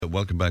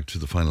Welcome back to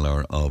the final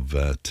hour of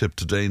Tip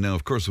today. Now,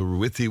 of course, we're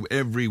with you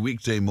every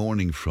weekday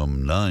morning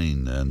from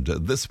 9. And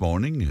this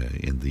morning,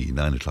 in the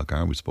 9 o'clock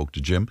hour, we spoke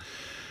to Jim.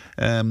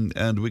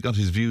 And we got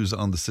his views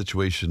on the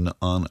situation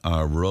on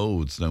our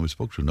roads. Now, we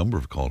spoke to a number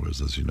of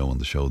callers, as you know, on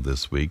the show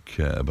this week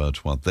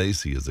about what they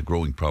see as a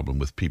growing problem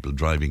with people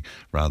driving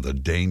rather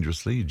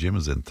dangerously. Jim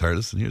is in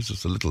Thurles, and here's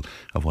just a little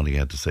of what he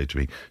had to say to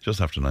me just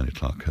after 9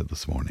 o'clock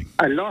this morning.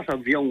 A lot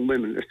of young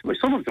women,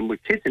 some of them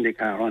with kids in the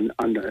car on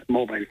the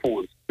mobile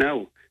phones.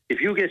 Now, if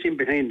you get in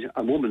behind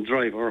a woman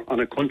driver on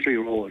a country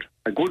road,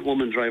 a good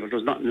woman driver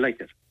does nothing like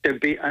it.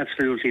 They'd be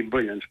absolutely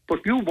brilliant.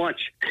 But you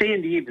watch, say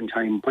in the evening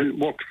time when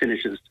work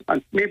finishes,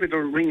 and maybe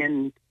they're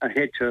ringing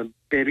ahead to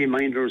baby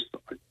minders,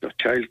 or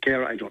child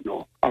care, I don't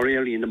know, or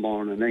early in the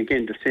morning. And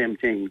again, the same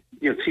thing.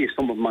 You'll see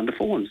some of them on the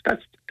phones.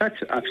 That's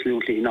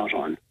absolutely not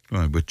on.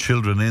 Right, with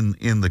children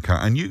in the car.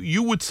 And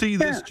you would see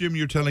this, Jim,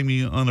 you're telling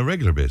me, on a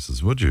regular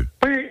basis, would you?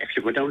 Well, if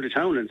you go down to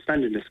town and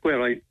stand in the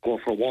square, I go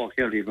for a walk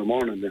early in the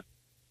morning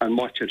and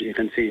watch it, you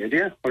can see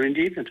it, or in the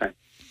evening time.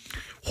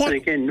 And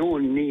again, no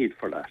need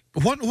for that.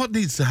 What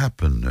needs to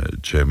happen,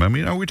 Jim? I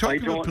mean, are we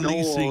talking about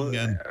policing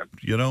and,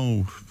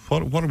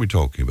 what are we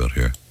talking about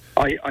here?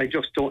 I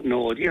just don't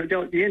know.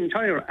 The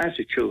entire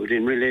attitude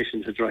in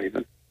relation to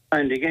driving.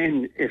 And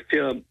again, if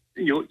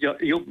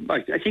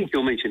I think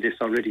you mentioned this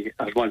already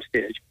at one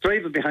stage.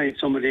 Driving behind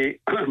somebody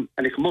and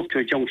they come up to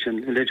a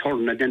junction and they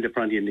turn and then they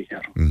put in the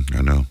car.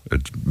 I know.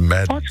 It's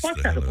mad. What's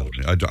that about?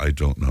 I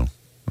don't know.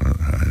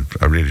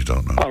 I really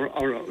don't know.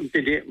 Or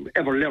did they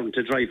ever learn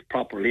to drive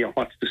properly, or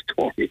what's the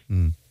story?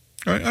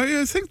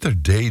 I think they're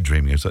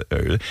daydreaming.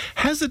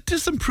 Has it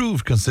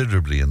disimproved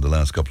considerably in the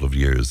last couple of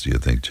years, do you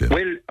think, Jim?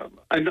 Well,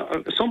 I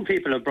know, some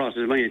people have brought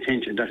it to my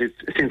attention that it's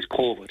since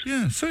COVID.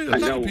 Yeah, a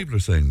lot of people are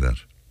saying that.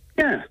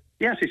 Yeah,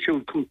 the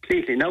attitude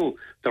completely. Now,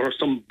 there are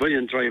some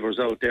brilliant drivers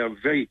out there,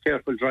 very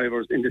careful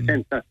drivers, in the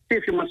sense that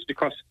if you want to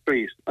cross the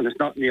street and it's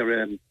not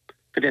near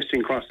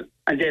pedestrian crossing,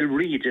 and they'll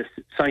read this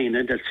sign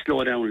and they'll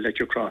slow down and let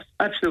you cross.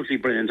 Absolutely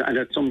brilliant, and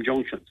at some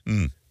junctions.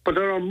 But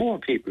there are more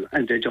people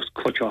and they just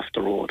cut you off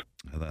the road.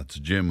 That's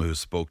Jim, who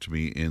spoke to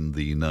me in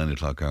the 9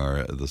 o'clock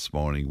hour this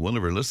morning. One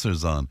of our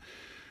listeners on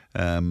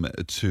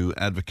to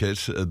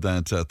advocate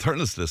that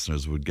Thurles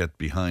listeners would get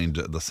behind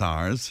the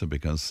SARS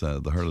because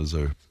the hurlers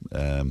are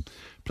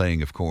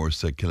playing, of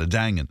course,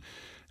 Killadangan.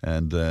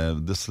 And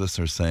this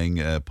listener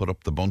saying, put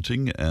up the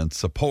bunting and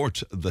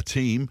support the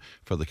team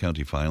for the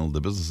county final. The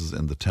businesses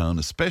in the town,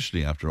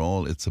 especially after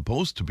all, it's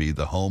supposed to be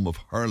the home of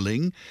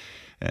hurling.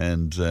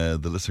 And the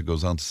listener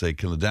goes on to say,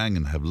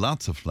 Killadangan have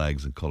lots of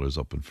flags and colours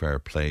up, and fair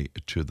play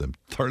to them.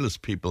 Thurles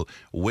people,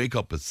 wake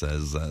up, it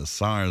says.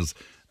 SARS,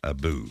 a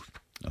boo.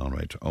 All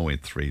right,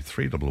 083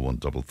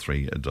 311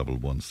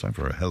 3311. It's time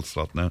for a health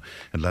slot now.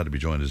 And glad to be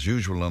joined as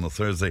usual on a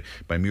Thursday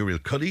by Muriel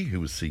Cuddy,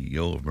 who is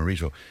CEO of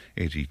Marito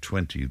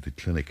 8020, the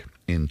clinic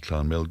in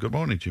Clonmel. Good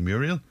morning to you,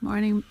 Muriel.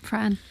 Morning,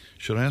 Fran.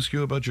 Should I ask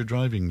you about your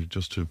driving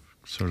just to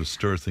sort of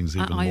stir things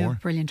even more? I'm a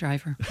brilliant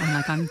driver.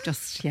 I'm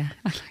just,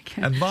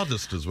 and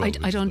modest as well.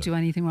 I don't do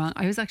anything wrong.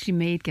 I was actually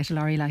made get a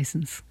lorry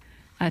licence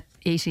at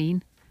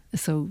 18.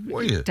 So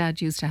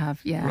Dad used to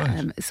have,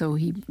 right. So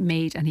he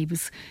made, and he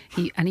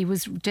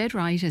was dead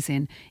right, as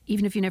in,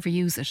 even if you never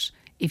use it,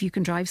 if you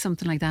can drive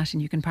something like that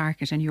and you can park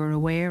it and you're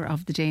aware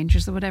of the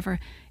dangers or whatever,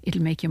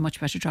 it'll make you a much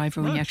better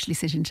driver when you actually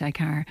sit into a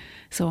car.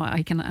 So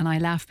I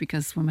laugh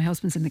because when my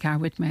husband's in the car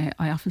with me,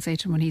 I often say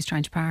to him when he's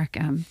trying to park,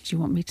 do you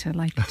want me to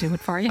do it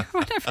for you or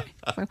whatever?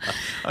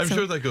 I'm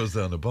sure that goes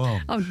down a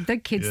bomb. Oh, the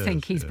kids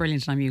think he's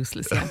brilliant and I'm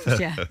useless.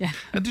 Yeah.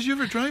 And did you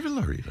ever drive a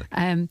lorry?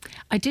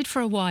 I did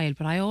for a while,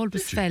 but I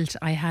always felt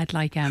I had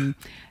like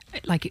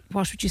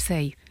what would you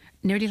say?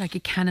 Nearly like a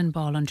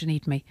cannonball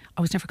underneath me.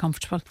 I was never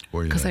comfortable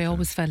because I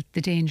always felt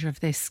the danger of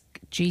this.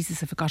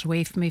 Jesus, if it got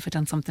away from me, if I'd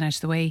done something out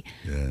of the way,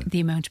 the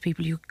amount of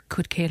people you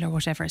could kill or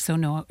whatever. So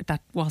no, that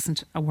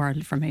wasn't a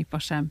world for me.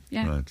 But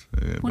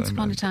right. Once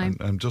upon a time.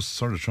 I'm just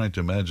sort of trying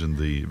to imagine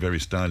the very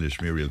stylish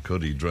Muriel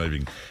Cuddy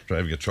driving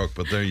a truck.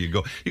 But there you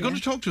go. You're going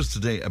to talk to us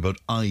today about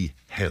eye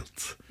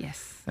health.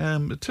 Yes.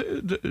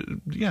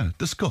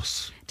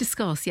 Discuss.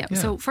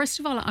 So first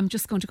of all, I'm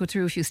just going to go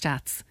through a few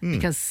stats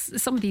because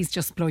some of these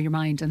just blow your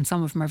mind and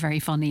some of them are very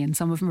funny and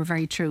some of them are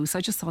very true. So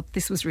I just thought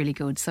this was really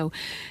good. So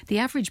the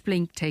average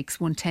blink takes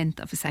 1/10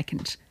 of a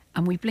second.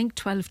 And we blink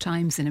 12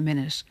 times in a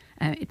minute.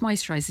 It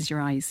moisturises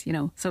your eyes,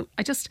 So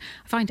I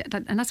find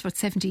that, and that's about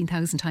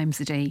 17,000 times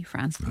a day,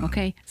 Fran.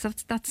 Okay, so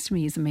that's to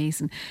me is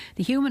amazing.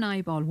 The human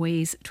eyeball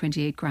weighs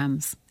 28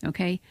 grams.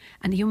 Okay,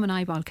 and the human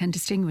eyeball can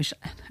distinguish.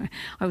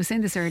 I was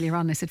saying this earlier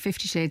on. I said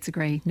 50 shades of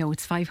grey. No,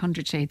 it's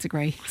 500 shades of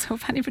grey. So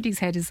if anybody's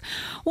head is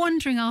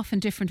wandering off in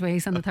different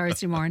ways on a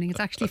Thursday morning, it's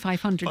actually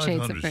 500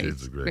 shades of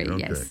grey. Okay.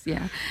 Yes,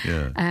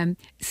 yeah.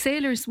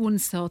 Sailors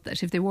once thought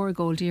that if they wore a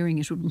gold earring,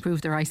 it would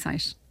improve their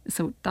eyesight.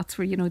 So that's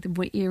where,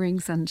 the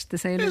earrings and the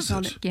sailors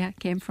and all it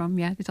came from.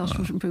 Yeah, they thought it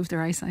would improve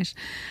their eyesight.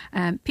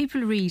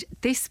 People read,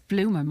 this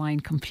blew my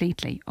mind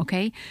completely,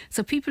 okay?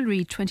 So people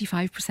read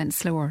 25%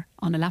 slower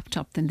on a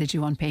laptop than they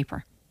do on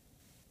paper.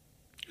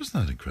 Isn't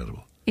that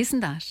incredible? Isn't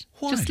that?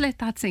 Why? Just let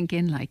that sink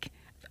in,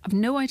 I've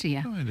no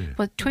idea.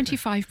 But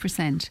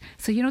 25%.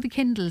 So, you know, the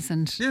Kindles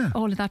and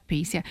all of that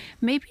piece,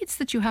 Maybe it's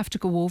that you have to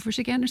go over it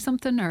again or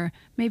something, or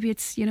maybe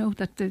it's, you know,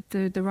 that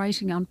the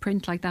writing on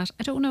print like that.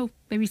 I don't know.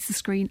 Maybe it's the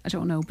screen. I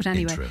don't know. But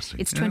anyway,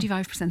 it's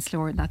 25%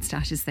 slower. That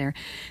stat is there.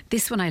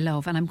 This one I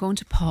love, and I'm going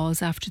to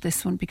pause after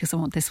this one because I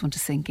want this one to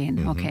sink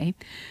in, okay?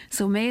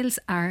 So males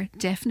are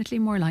definitely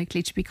more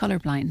likely to be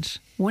colourblind.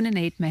 1 in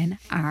 8 men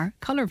are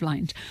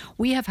colourblind.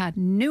 We have had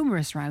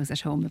numerous rows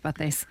at home about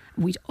this.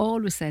 We'd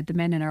always said the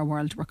men in our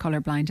world were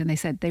colourblind, and they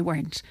said they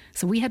weren't.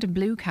 So we had a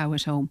blue cow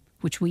at home,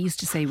 which we used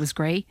to say was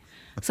grey.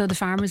 So the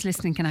farmers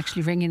listening can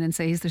actually ring in and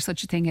say, is there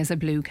such a thing as a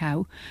blue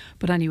cow?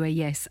 But anyway,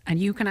 yes. And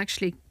you can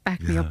actually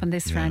back me up on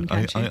this, Fran,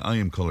 can't you? I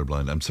am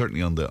colourblind. I'm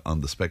certainly on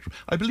the spectrum.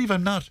 I believe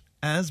I'm not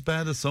as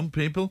bad as some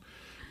people,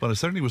 but I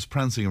certainly was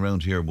prancing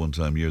around here one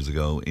time years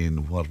ago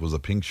in what was a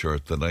pink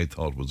shirt that I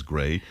thought was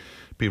grey.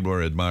 People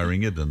were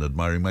admiring it and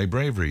admiring my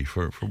bravery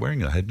for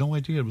wearing it. I had no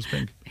idea it was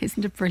pink.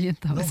 Isn't it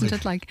brilliant though? Isn't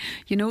it like,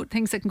 you know,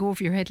 things that can go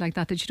over your head like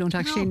that you don't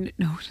actually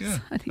notice. Yeah,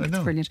 I think it's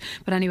brilliant.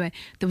 But anyway,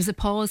 there was a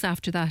pause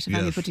after that. If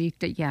anybody,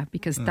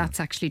 because that's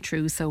actually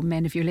true. So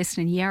men, if you're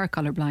listening, you are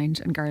colourblind,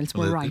 and girls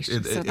were right.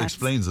 It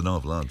explains an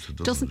awful lot.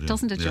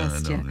 Doesn't it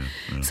just? Yeah.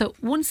 So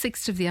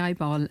 1/6 of the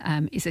eyeball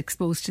is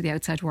exposed to the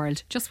outside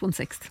world. Just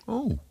 1/6.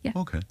 Oh, yeah.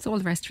 Okay. So all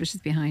the rest of it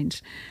is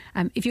behind.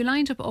 If you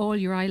lined up all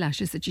your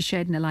eyelashes that you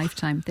shed in a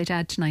lifetime, they'd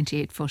add to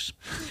 98 foot.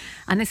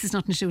 And this is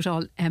nothing to do at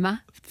all,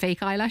 Emma,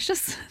 fake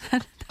eyelashes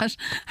that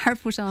are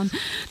put on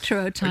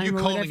throughout time. Are you or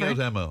calling whatever.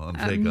 out Emma on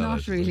fake eyelashes?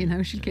 Not really,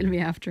 no, she'll kill me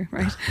after,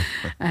 right?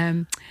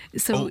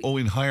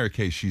 In higher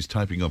case, she's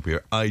typing up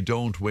here, I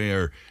don't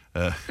wear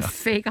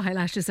fake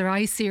eyelashes or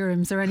eye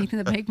serums or anything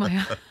that make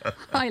my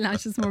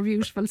eyelashes more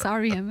beautiful.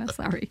 Sorry, Emma,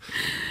 sorry.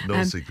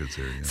 No secrets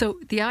here. Yeah. So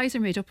the eyes are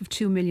made up of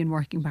 2 million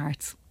working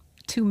parts.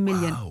 2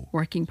 million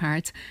working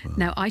parts. Wow.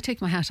 Now I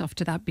take my hat off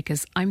to that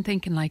because I'm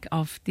thinking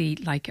of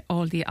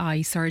all the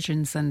eye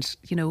surgeons and,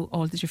 you know,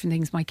 all the different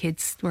things. My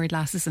kids wear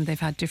glasses and they've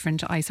had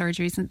different eye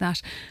surgeries and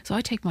that. So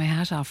I take my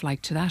hat off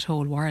to that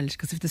whole world,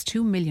 because if there's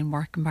 2 million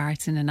working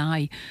parts in an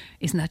eye,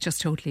 isn't that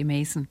just totally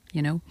amazing,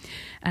 you know?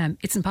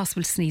 It's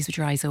impossible to sneeze with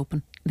your eyes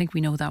open. I think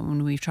we know that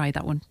when we've tried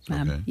that one.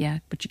 Yeah,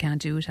 but you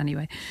can't do it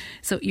anyway.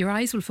 So your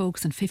eyes will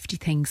focus on 50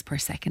 things per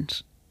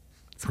second.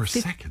 Per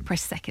second? Per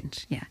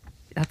second, yeah.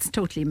 That's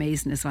totally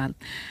amazing as well.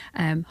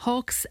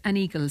 Hawks and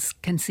eagles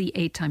can see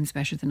 8 times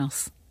better than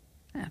us.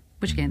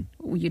 Which again,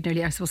 you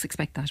nearly are supposed to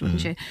expect that,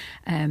 wouldn't you?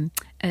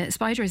 A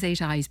spider has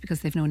 8 eyes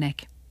because they've no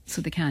neck. So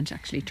they can't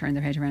actually turn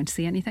their head around to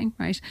see anything,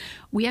 right?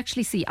 We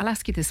actually see, I'll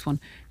ask you this one.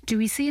 Do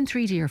we see in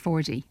 3D or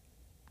 4D?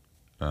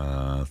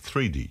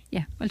 3D.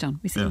 Yeah, well done.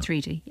 We see in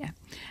 3D, yeah.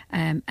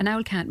 An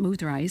owl can't move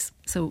their eyes.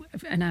 So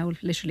an owl,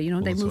 literally, you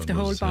know, they move the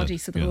whole body.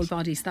 So the whole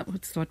body, so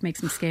that's what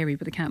makes them scary,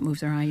 but they can't move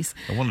their eyes.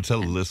 I want to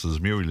tell the listeners,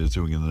 Muriel is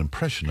doing an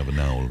impression of an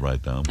owl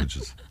right now, which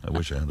is, I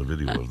wish I had a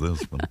video of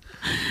this. But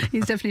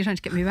he's definitely trying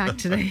to get me back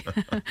today.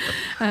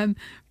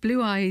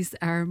 Blue eyes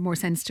are more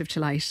sensitive to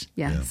light.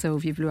 Yeah. So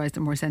if you have blue eyes,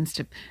 they're more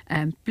sensitive.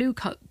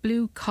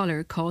 Blue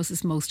colour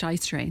causes most eye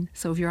strain.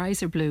 So if your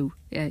eyes are blue,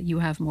 you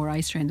have more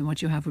eye strain than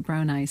what you have with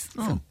brown eyes.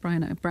 So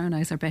brown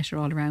eyes are better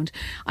all around.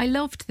 I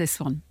loved this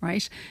one,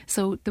 right?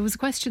 So there was a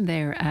question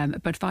there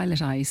about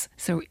violet eyes.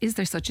 So is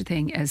there such a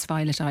thing as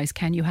violet eyes?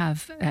 Can you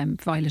have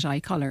violet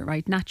eye colour,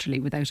 right, naturally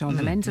without all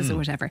the lenses or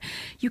whatever?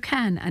 You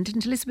can. And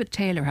didn't Elizabeth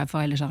Taylor have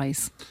violet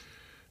eyes?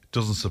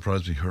 Doesn't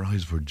surprise me. Her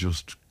eyes were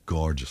just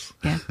gorgeous.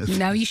 Yeah.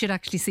 Now you should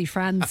actually see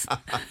Fran's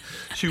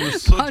she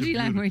was such body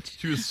language.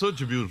 She was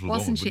such a beautiful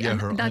wasn't woman. she? Yeah,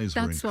 her eyes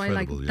that's were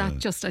incredible. Why,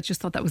 I just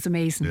thought that was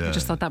amazing. I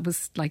just thought that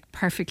was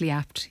perfectly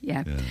apt.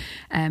 Yeah.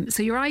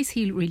 So your eyes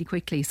heal really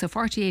quickly. So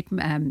 48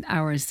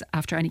 hours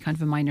after any kind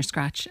of a minor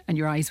scratch, and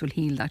your eyes will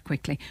heal that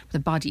quickly. The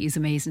body is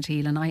amazing to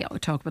heal, and I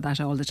talk about that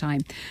all the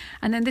time.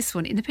 And then this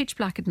one, in the pitch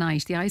black at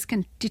night, the eyes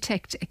can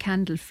detect a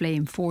candle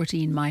flame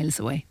 14 miles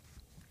away.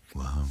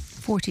 Wow.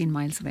 14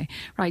 miles away.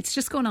 Right, it's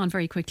just going on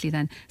very quickly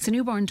then. So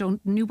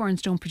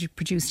newborns don't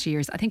produce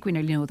tears. I think we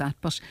nearly know that,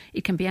 but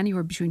it can be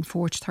anywhere between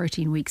 4 to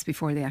 13 weeks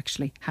before they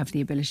actually have the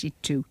ability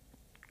to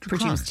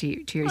produce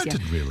tears. I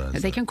didn't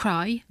realise they can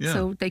cry,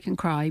 so they can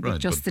cry, but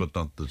just but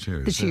not the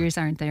tears. The tears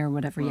aren't there or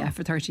whatever,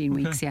 for 13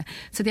 weeks,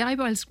 So the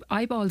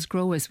eyeballs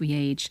grow as we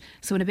age.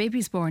 So when a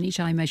baby's born, each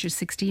eye measures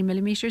 16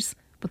 millimetres,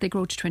 but they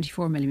grow to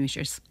 24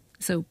 millimetres.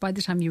 So by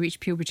the time you reach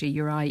puberty,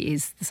 your eye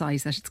is the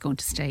size that it's going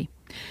to stay.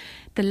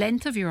 The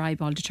length of your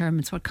eyeball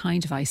determines what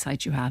kind of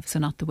eyesight you have, so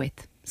not the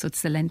width. So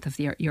it's the length of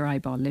your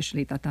eyeball,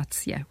 literally,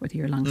 that's whether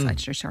you're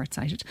long-sighted or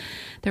short-sighted.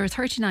 There are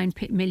 39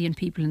 million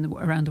people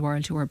around the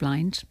world who are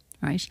blind,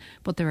 right?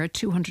 But there are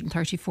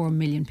 234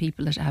 million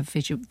people that have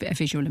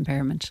visual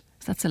impairment.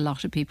 So that's a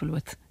lot of people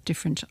with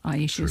different eye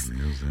issues.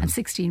 Certainly is, And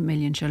 16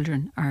 million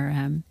children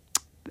are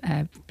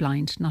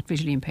blind, not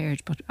visually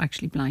impaired, but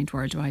actually blind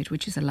worldwide,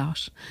 which is a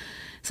lot.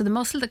 So the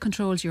muscle that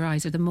controls your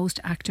eyes are the most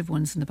active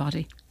ones in the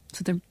body.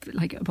 So they're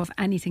above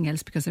anything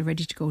else because they're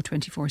ready to go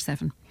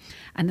 24/7.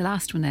 And the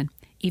last one then,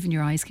 even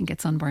your eyes can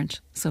get sunburnt.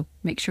 So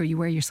make sure you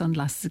wear your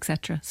sunglasses,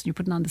 etc. So you're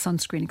putting on the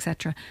sunscreen,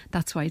 etc.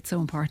 That's why it's so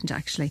important to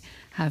actually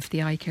have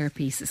the eye care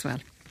piece as well.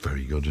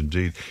 Very good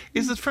indeed.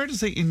 Is it fair to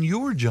say in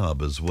your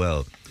job as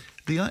well,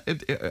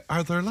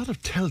 are there a lot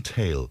of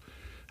telltale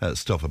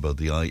stuff about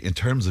the eye in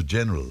terms of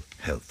general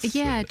health?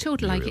 Yeah,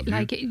 totally.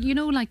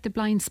 Like the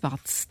blind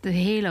spots, the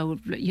halo,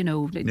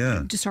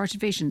 distorted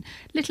vision,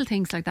 little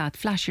things like that,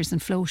 flashers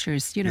and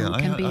floaters.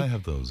 I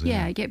have those.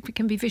 It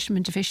can be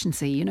vitamin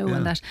deficiency.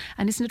 And that.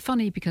 And isn't it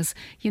funny because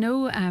we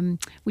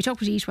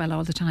talk about eat well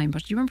all the time,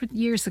 but you remember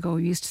years ago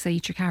we used to say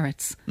eat your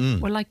carrots.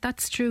 Well, like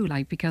that's true,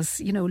 like because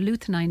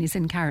lutein is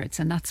in carrots,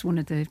 and that's one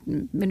of the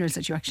minerals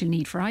that you actually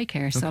need for eye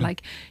care. So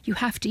like you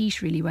have to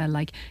eat really well,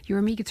 like your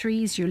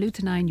omega-3s, your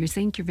lutein, your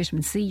zinc, your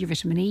vitamin C, your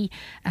vitamin E.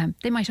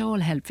 They might all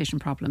help vision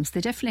problems. They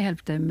definitely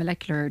help the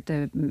molecular,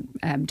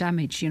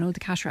 damage, the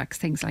cataracts,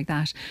 things like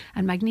that.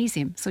 And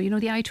magnesium. So,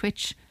 the eye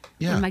twitch.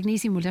 Yeah. Well,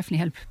 magnesium will definitely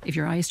help if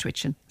your eye is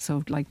twitching.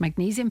 So, like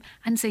magnesium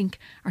and zinc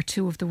are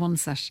two of the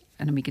ones that,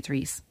 and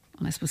omega-3s,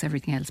 and I suppose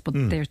everything else, but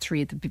they're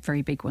three of the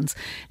very big ones.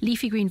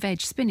 Leafy green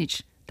veg,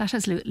 spinach, that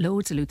has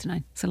loads of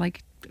lutein. So,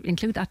 like,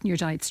 include that in your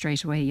diet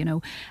straight away,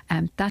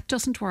 that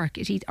doesn't work.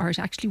 It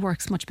actually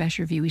works much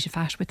better if you eat a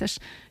fat with it.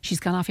 She's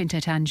gone off into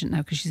a tangent now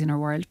because she's in her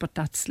world, but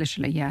that's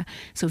literally,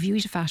 so if you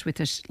eat a fat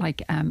with it,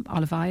 like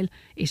olive oil,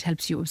 it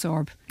helps you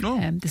absorb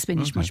the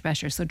spinach much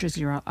better. So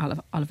drizzle your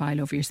olive oil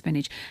over your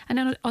spinach. And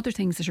then other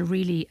things that are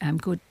really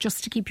good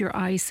just to keep your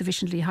eyes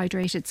sufficiently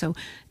hydrated. So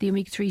the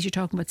omega-3s you're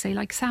talking about, say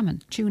like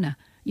salmon, tuna,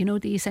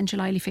 the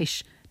essential oily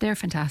fish, they're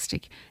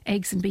fantastic.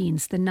 Eggs and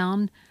beans,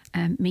 the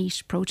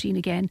meat, protein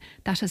again,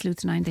 that has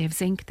lutein, they have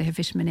zinc, they have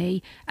vitamin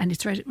A, and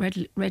it's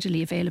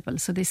readily available.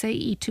 So they say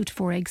eat 2 to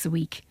 4 eggs a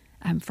week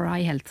for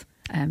eye health,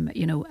 and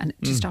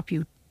to stop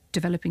you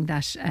developing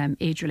that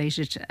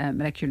age-related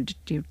molecular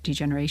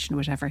degeneration or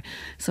whatever.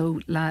 So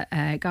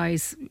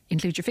guys,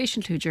 include your fish,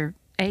 include your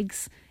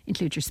eggs,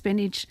 include your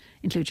spinach,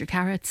 include your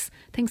carrots,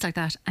 things like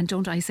that. And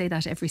don't I say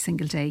that every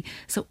single day?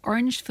 So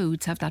orange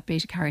foods have that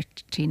beta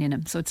carotene in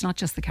them. So it's not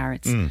just the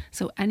carrots.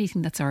 So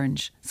anything that's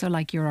orange, so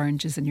like your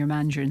oranges and your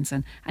mandarins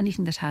and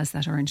anything that has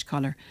that orange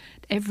colour.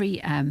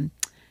 Every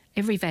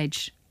veg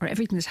or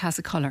everything that has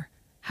a colour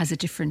has a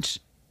different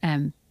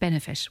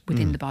benefit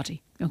within the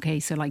body.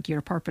 Okay, so like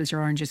your purples, your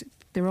oranges,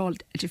 they're all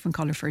a different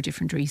colour for a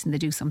different reason. They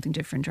do something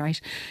different,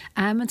 right?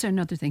 Almonds are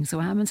another thing.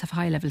 So almonds have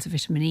high levels of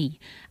vitamin E,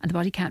 and the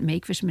body can't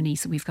make vitamin E,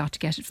 so we've got to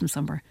get it from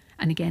somewhere.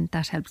 And again,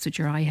 that helps with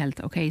your eye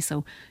health. Okay,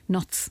 so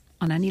nuts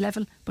on any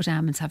level, but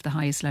almonds have the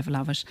highest level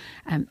of it.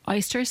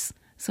 Oysters,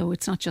 so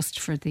it's not just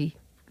for the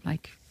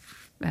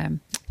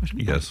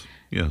yes.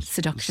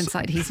 seduction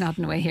side. He's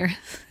nodding away here.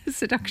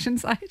 Seduction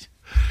side.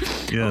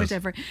 Yes. Or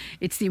whatever.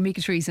 It's the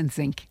omega-3s and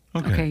zinc.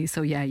 Okay,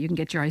 so you can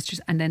get your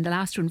oysters. And then the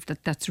last one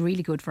that's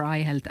really good for eye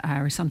health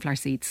are sunflower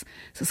seeds.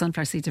 So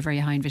sunflower seeds are very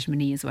high in vitamin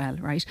E as well,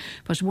 right?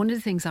 But one of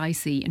the things I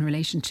see in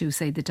relation to,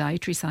 say, the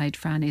dietary side,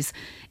 Fran, is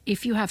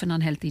if you have an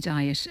unhealthy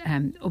diet,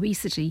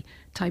 obesity,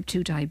 type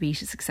 2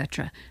 diabetes,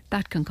 etc.,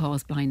 that can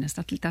cause blindness.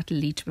 That'll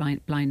lead to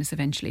blindness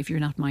eventually if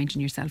you're not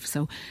minding yourself.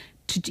 So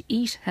to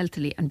eat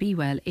healthily and be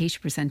well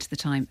 80% of the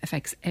time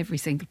affects every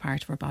single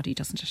part of our body,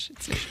 doesn't it?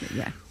 It's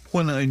literally,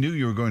 Well, I knew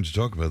you were going to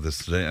talk about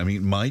this today. I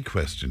mean, my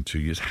question to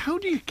you is, how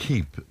do you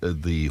keep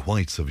the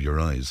whites of your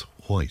eyes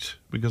white?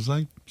 Because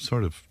I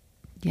sort of,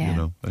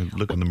 I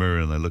look in the mirror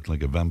and I look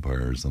like a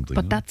vampire or something.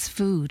 But that's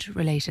food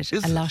related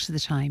a lot of the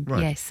time,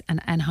 yes,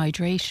 and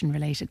hydration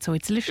related. So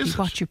it's literally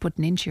what you're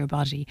putting into your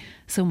body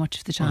so much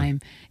of the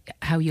time,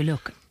 how you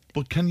look.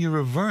 But can you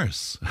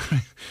reverse?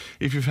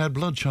 If you've had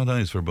bloodshot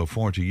eyes for about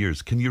 40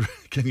 years, can you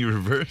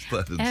reverse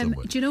that in some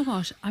way? Do you know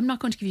what? I'm not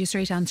going to give you a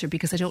straight answer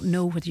because I don't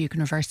know whether you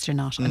can reverse it or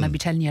not. And I'd be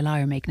telling you a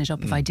lie or making it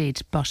up if I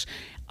did. But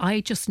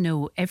I just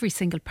know every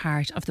single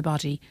part of the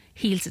body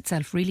heals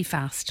itself really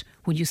fast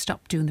when you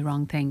stop doing the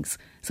wrong things.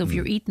 So if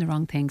you're eating the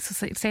wrong things,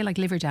 so say like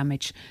liver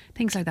damage,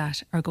 things like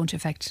that are going to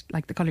affect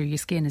like the colour of your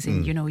skin, as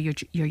in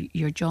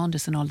your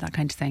jaundice and all that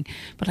kind of thing.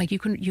 But like you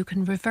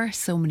can reverse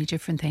so many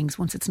different things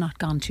once it's not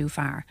gone too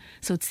far.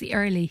 So it's the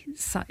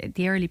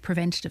early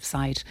preventative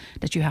side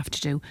that you have to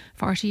do.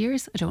 40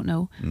 years, I don't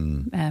know.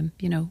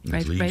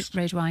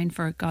 Red wine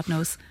for God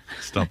knows.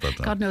 Stop that.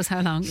 God knows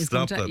how long is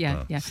going to.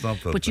 Yeah. Stop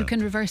that. But you can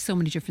reverse so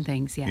many different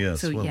things. Yeah.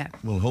 Yes. So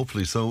well,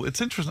 hopefully. So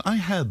it's interesting. I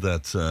had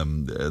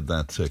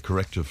that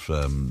corrective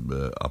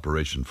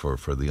operation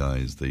for the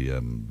eyes, the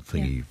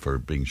thingy for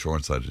being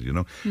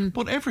short-sighted,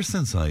 But ever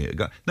since I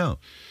got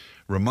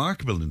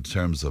remarkable in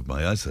terms of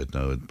my eyesight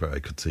now, I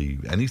could see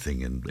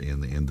anything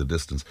in the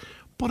distance.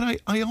 But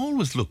I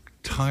always look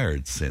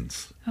tired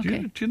since. Okay.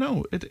 Do you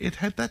know, it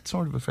had that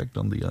sort of effect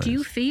on the eyes. Do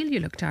you feel you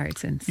look tired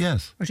since?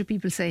 Yes. Or do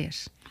people say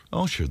it?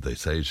 Oh, sure, they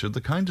say it. Sure,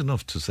 they're kind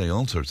enough to say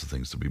all sorts of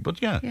things to me.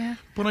 But yeah.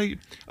 But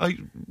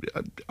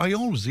I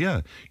always,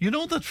 You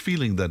know that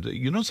feeling that,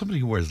 somebody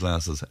who wears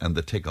glasses and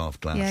they take off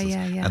glasses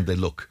and they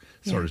look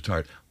sort of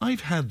tired.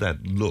 I've had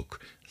that look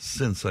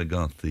since I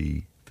got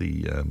the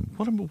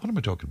what am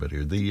I talking about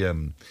here?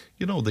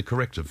 The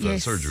corrective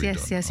surgery.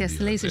 Yes,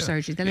 the laser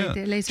surgery,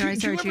 the laser eye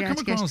surgery. Do you ever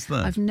come across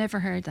that? I've never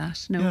heard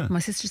that. No, my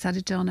sister's had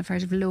it done. I've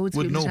heard of loads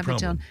of people that have it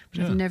done,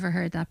 but I've never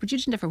heard that. But you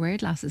didn't ever wear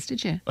glasses,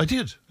 did you? I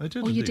did.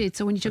 Oh, you did.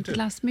 So when you took the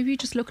glass, maybe you're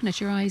just looking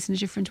at your eyes in a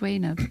different way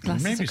now.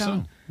 Glasses maybe are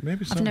gone.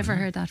 Maybe so. I've never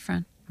heard that,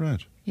 Fran.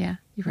 Right. Yeah,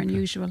 you're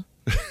unusual.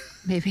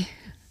 Maybe.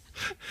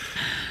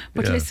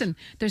 But listen,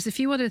 there's a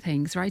few other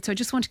things, right? So I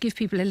just want to give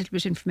people a little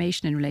bit of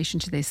information in relation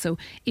to this. So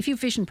if you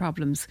have vision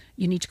problems,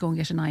 you need to go and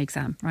get an eye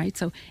exam, right?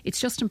 So it's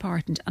just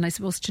important, and I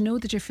suppose to know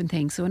the different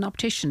things. So an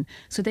optician,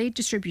 so they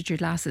distribute your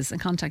glasses and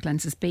contact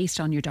lenses based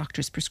on your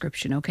doctor's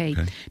prescription, okay?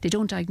 They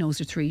don't diagnose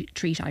or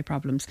treat eye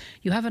problems.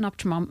 You have an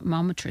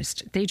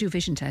optometrist, they do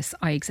vision tests,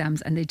 eye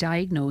exams, and they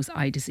diagnose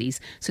eye disease.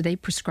 So they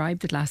prescribe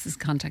the glasses,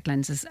 contact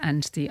lenses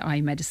and the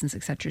eye medicines,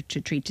 etc. to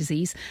treat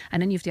disease.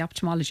 And then you have the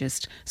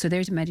ophthalmologist, so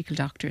they're the medical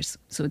doctors.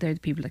 So they're the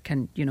people that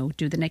can,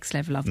 do the next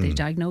level of, they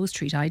diagnose,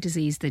 treat eye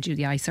disease, they do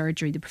the eye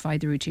surgery, they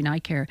provide the routine eye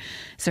care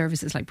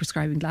services like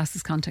prescribing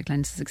glasses, contact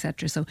lenses,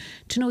 etc. So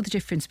to know the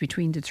difference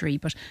between the three,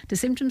 but the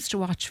symptoms to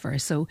watch for.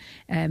 So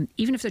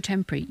even if they're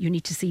temporary, you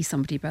need to see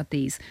somebody about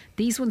these.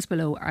 These ones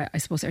below, I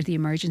suppose, are the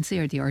emergency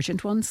or the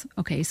urgent ones.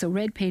 Okay, so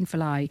red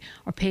painful eye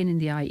or pain in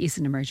the eye is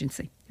an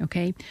emergency.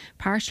 Okay,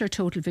 partial or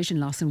total vision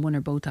loss in one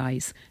or both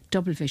eyes,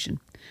 double vision,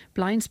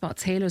 blind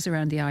spots, halos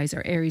around the eyes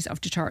or areas of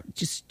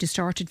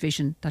distorted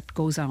vision that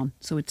goes on,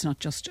 so it's not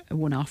just a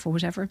one-off or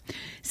whatever,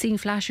 seeing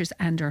flashes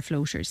and or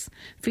floaters,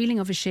 feeling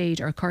of a shade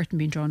or a curtain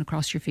being drawn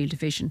across your field of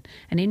vision,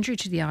 an injury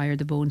to the eye or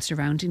the bone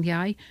surrounding the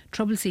eye,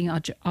 trouble seeing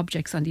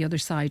objects on the other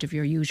side of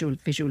your usual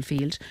visual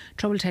field,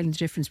 trouble telling the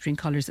difference between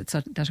colours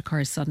that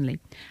occurs suddenly,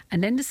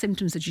 and then the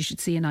symptoms that you should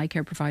see an eye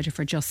care provider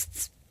for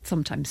just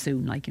sometime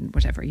soon, like in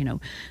whatever,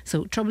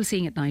 So trouble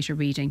seeing at night or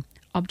reading,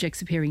 objects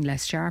appearing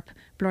less sharp,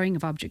 blurring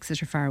of objects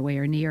that are far away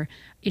or near,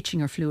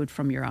 itching or fluid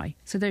from your eye.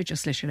 So they're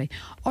just literally.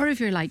 Or if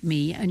you're like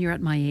me and you're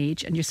at my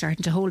age and you're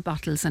starting to hold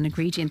bottles and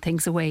ingredient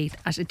things away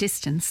at a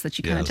distance that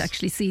you can't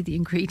actually see the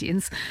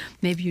ingredients,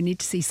 maybe you need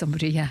to see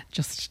somebody,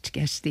 just to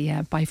get the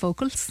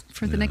bifocals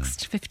for the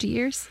next 50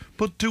 years.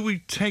 But do we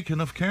take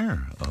enough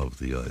care of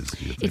the eyes?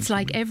 Do you think? It's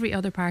like every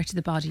other part of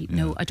the body. Yeah.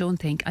 No, I don't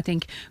think. I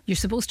think you're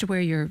supposed to wear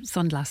your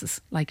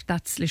sunglasses. Like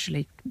that's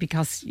literally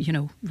because, you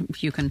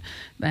can,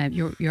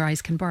 your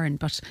eyes can burn,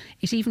 but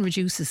it even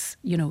reduces,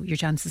 your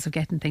chances of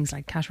getting things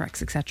like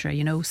cataracts, etc.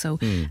 So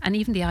and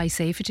even the eye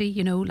safety,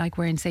 like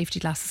wearing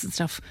safety glasses and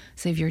stuff,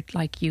 say if you're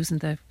like using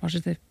the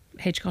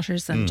hedge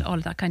cutters and all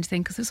of that kind of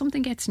thing, because if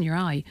something gets in your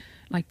eye,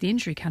 like the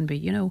injury can be,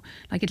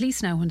 like at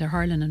least now when they're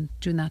hurling and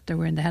doing that, they're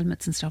wearing the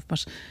helmets and stuff,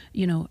 but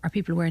are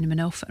people wearing them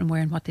enough and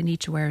wearing what they need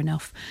to wear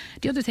enough?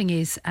 The other thing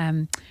is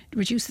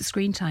reduce the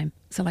screen time.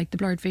 So like the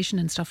blurred vision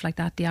and stuff like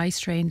that, the eye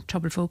strain,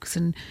 trouble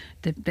focusing,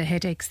 the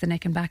headaches, the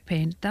neck and back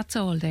pain, that's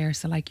all there.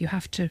 So like you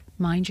have to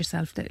mind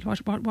yourself that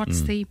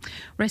what's the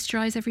rest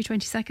your eyes every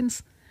 20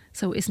 seconds.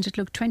 So isn't it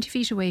look 20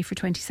 feet away for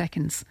 20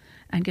 seconds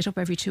and get up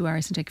every 2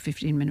 hours and take a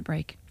 15-minute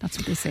break? That's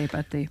what they say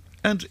about the...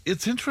 And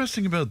it's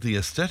interesting about the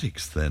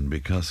aesthetics then,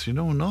 because, an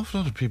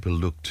awful lot of people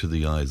look to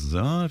the eyes and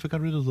say, if I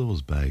got rid of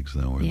those bags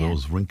now, or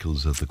those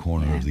wrinkles at the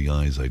corner of the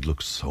eyes, I'd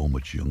look so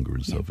much younger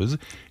and stuff. Is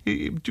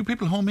it? Do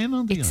people home in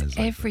on the eyes? It's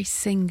every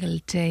single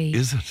day.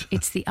 Is it?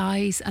 It's the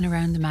eyes and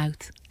around the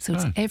mouth. So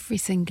it's every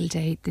single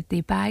day.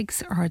 The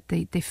bags or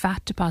the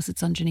fat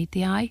deposits underneath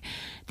the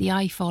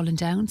eye falling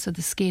down, so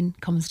the skin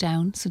comes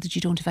down so that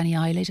you don't have any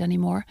eyelid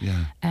anymore.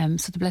 Yeah.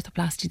 So the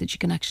blepharoplasty, that you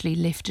can actually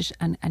lift it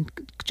and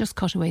just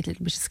cut away a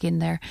little bit of skin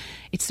there.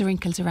 It's the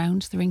wrinkles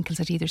around, the wrinkles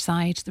at either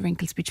side, the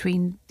wrinkles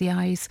between the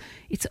eyes.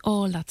 It's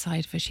all that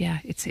side of it, yeah.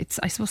 It's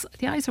I suppose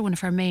the eyes are one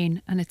of our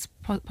main, and it's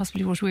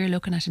possibly what we're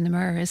looking at in the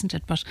mirror, isn't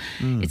it? But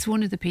it's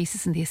one of the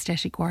pieces in the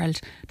aesthetic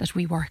world that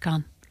we work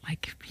on.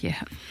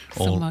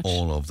 So much.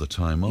 All of the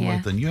time. All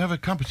right, then you have a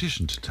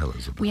competition to tell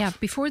us about. We have.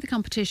 Before the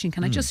competition,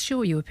 can I just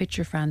show you a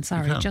picture, Fran?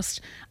 Sorry,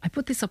 I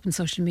put this up on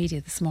social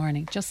media this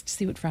morning just to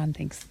see what Fran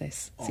thinks of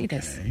this. See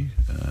this.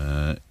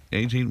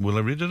 18, will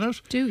I read it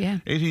out? Do, yeah.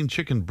 18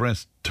 chicken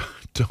breast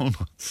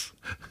donuts.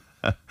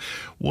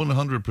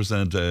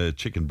 100%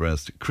 chicken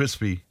breast,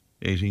 crispy.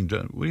 18.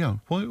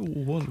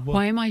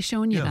 Why am I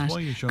showing you that?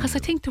 Because I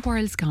think the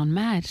world's gone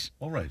mad.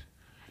 All right.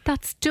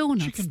 That's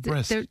donuts. Chicken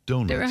breast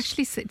donuts. They're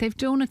actually, they've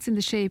donuts in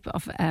the shape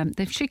of,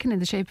 they've chicken in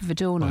the shape of a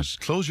donut. Right.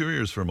 Close your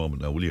ears for a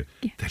moment now, will you?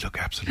 Yeah. They look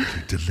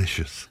absolutely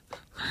delicious.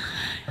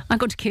 I'm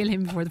going to kill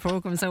him before the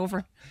programme's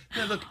over.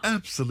 They look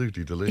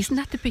absolutely delicious. Isn't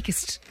that the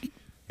biggest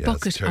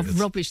bucket of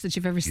rubbish that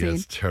you've ever seen?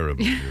 It's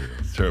terrible.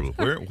 It's terrible.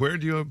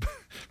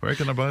 Where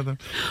can I buy them?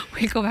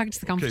 We'll go back to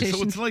the competition. Okay,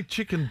 so it's like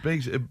chicken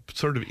baked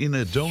sort of in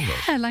a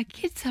donut. Yeah, like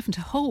kids haven't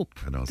a hope.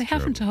 I know, they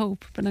haven't a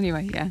hope. But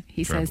anyway,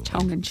 he says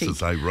tongue in cheek.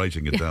 Since I'm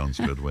writing it down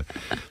straight away.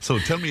 So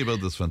tell me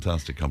about this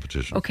fantastic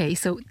competition. Okay,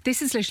 so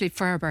this is literally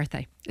for our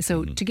birthday.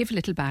 So to give a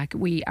little back,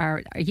 we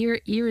are a year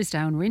is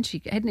down. We're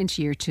heading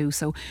into year 2.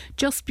 So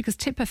just because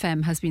Tipp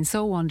FM has been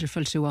so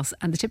wonderful to us,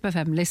 and the Tipp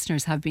FM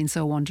listeners have been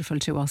so wonderful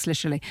to us,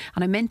 literally,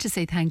 and I meant meant to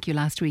say thank you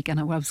last week, and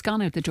I was gone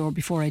out the door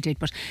before I did,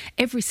 but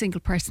every single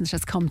person that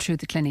has come through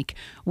the clinic,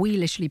 we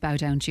literally bow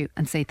down to you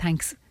and say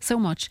thanks so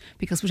much,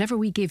 because whatever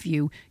we give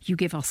you, you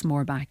give us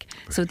more back.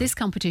 So this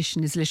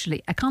competition is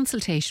literally a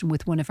consultation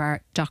with one of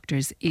our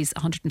doctors is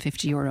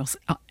 €150,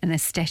 an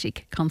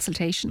aesthetic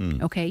consultation.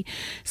 Okay,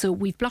 so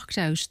we've blocked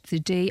out the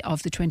day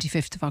of the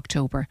 25th of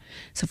October.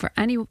 So for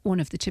any one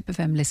of the Tipp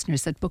FM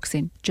listeners that books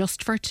in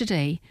just for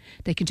today,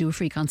 they can do a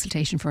free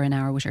consultation for an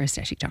hour with our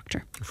aesthetic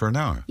doctor. For an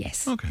hour?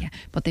 Yes. Okay. Yeah.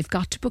 But they've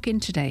got to book in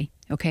today.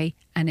 Okay,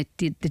 and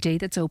the day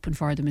that's open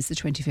for them is the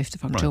 25th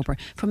of October,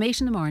 from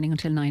 8 in the morning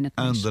until 9 at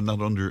night. And they're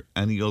not under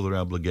any other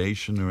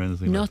obligation or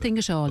anything? Nothing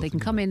like that? at all. They can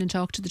come in and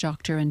talk to the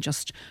doctor and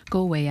just go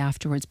away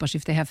afterwards. But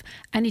if they have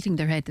anything in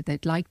their head that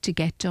they'd like to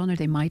get done, or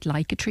they might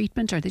like a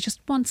treatment, or they just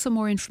want some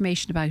more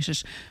information about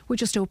it, we're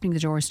just opening the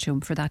doors to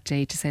them for that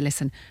day to say,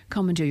 listen,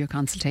 come and do your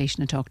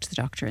consultation and talk to the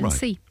doctor and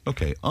see.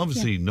 Okay,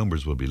 obviously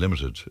numbers will be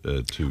limited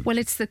to... Well,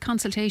 it's the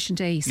consultation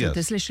day, so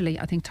there's literally,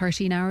 I think,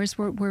 13 hours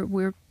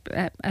we're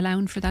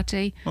allowing for that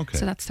day. Okay.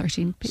 So that's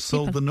 13 people.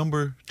 So the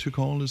number to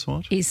call is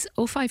what? Is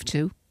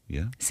 052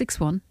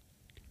 61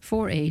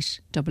 48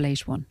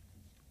 881.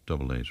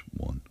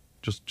 881.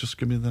 Just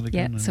give me that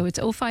again. Yeah, so it's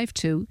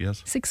 052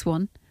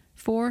 61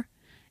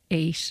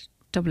 48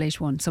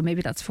 881. So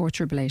maybe that's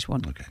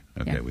 4881.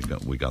 Okay,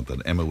 we got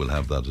that. Emma will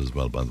have that as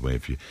well, by the way,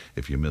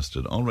 if you missed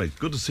it. All right,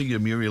 good to see you,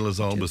 Muriel,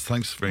 as always.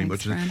 Thanks very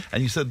much. Fran.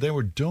 And you said there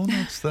were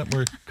donuts that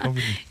were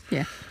covered in...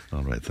 Yeah.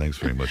 All right, thanks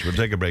very much. We'll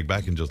take a break.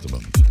 Back in just a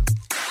moment.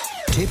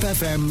 Tipp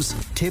FM's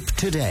Tip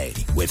Today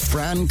with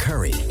Fran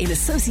Curry. In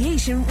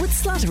association with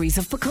Slattery's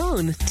of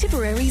Pecan,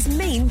 Tipperary's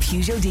main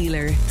Peugeot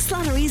dealer.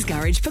 Slattery's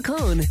Garage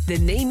Pecan, the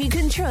name you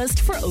can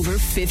trust for over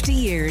 50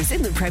 years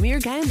in the Premier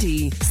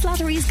County.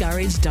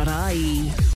 Slattery'sGarage.ie